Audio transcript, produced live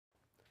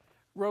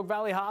Rogue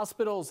Valley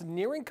hospitals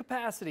nearing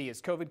capacity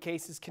as COVID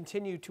cases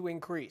continue to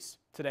increase.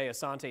 Today,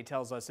 Asante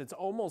tells us it's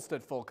almost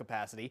at full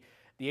capacity.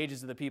 The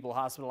ages of the people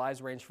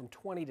hospitalized range from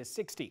 20 to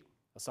 60.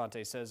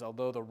 Asante says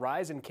although the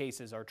rise in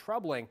cases are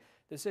troubling,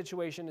 the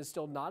situation is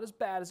still not as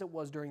bad as it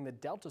was during the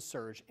Delta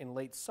surge in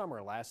late summer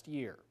last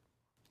year.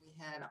 We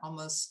had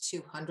almost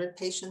 200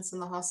 patients in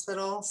the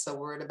hospital, so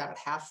we're at about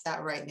half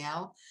that right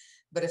now.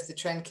 But if the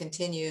trend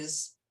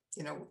continues,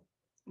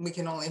 we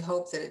can only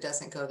hope that it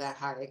doesn't go that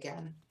high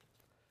again.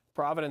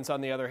 Providence,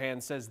 on the other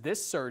hand, says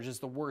this surge is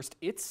the worst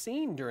it's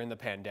seen during the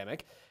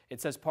pandemic. It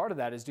says part of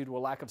that is due to a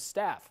lack of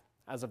staff.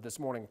 As of this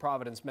morning,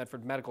 Providence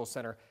Medford Medical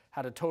Center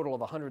had a total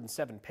of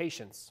 107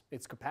 patients.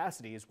 Its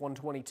capacity is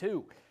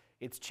 122.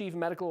 Its chief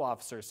medical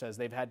officer says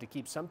they've had to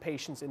keep some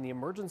patients in the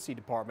emergency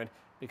department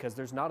because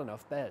there's not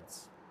enough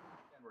beds.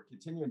 And we're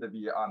continuing to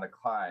be on the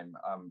climb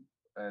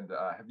and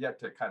have yet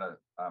to kind of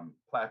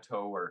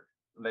plateau or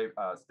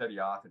steady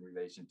off in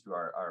relation to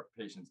our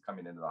patients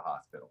coming into the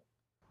hospital.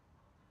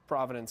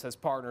 Providence has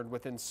partnered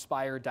with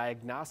Inspire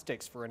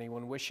Diagnostics for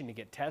anyone wishing to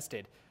get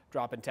tested.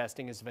 Drop-in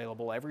testing is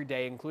available every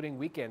day, including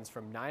weekends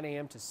from 9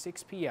 a.m. to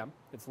 6 p.m.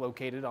 It's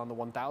located on the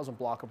 1000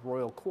 block of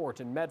Royal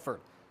Court in Medford.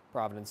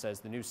 Providence says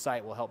the new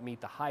site will help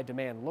meet the high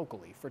demand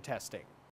locally for testing.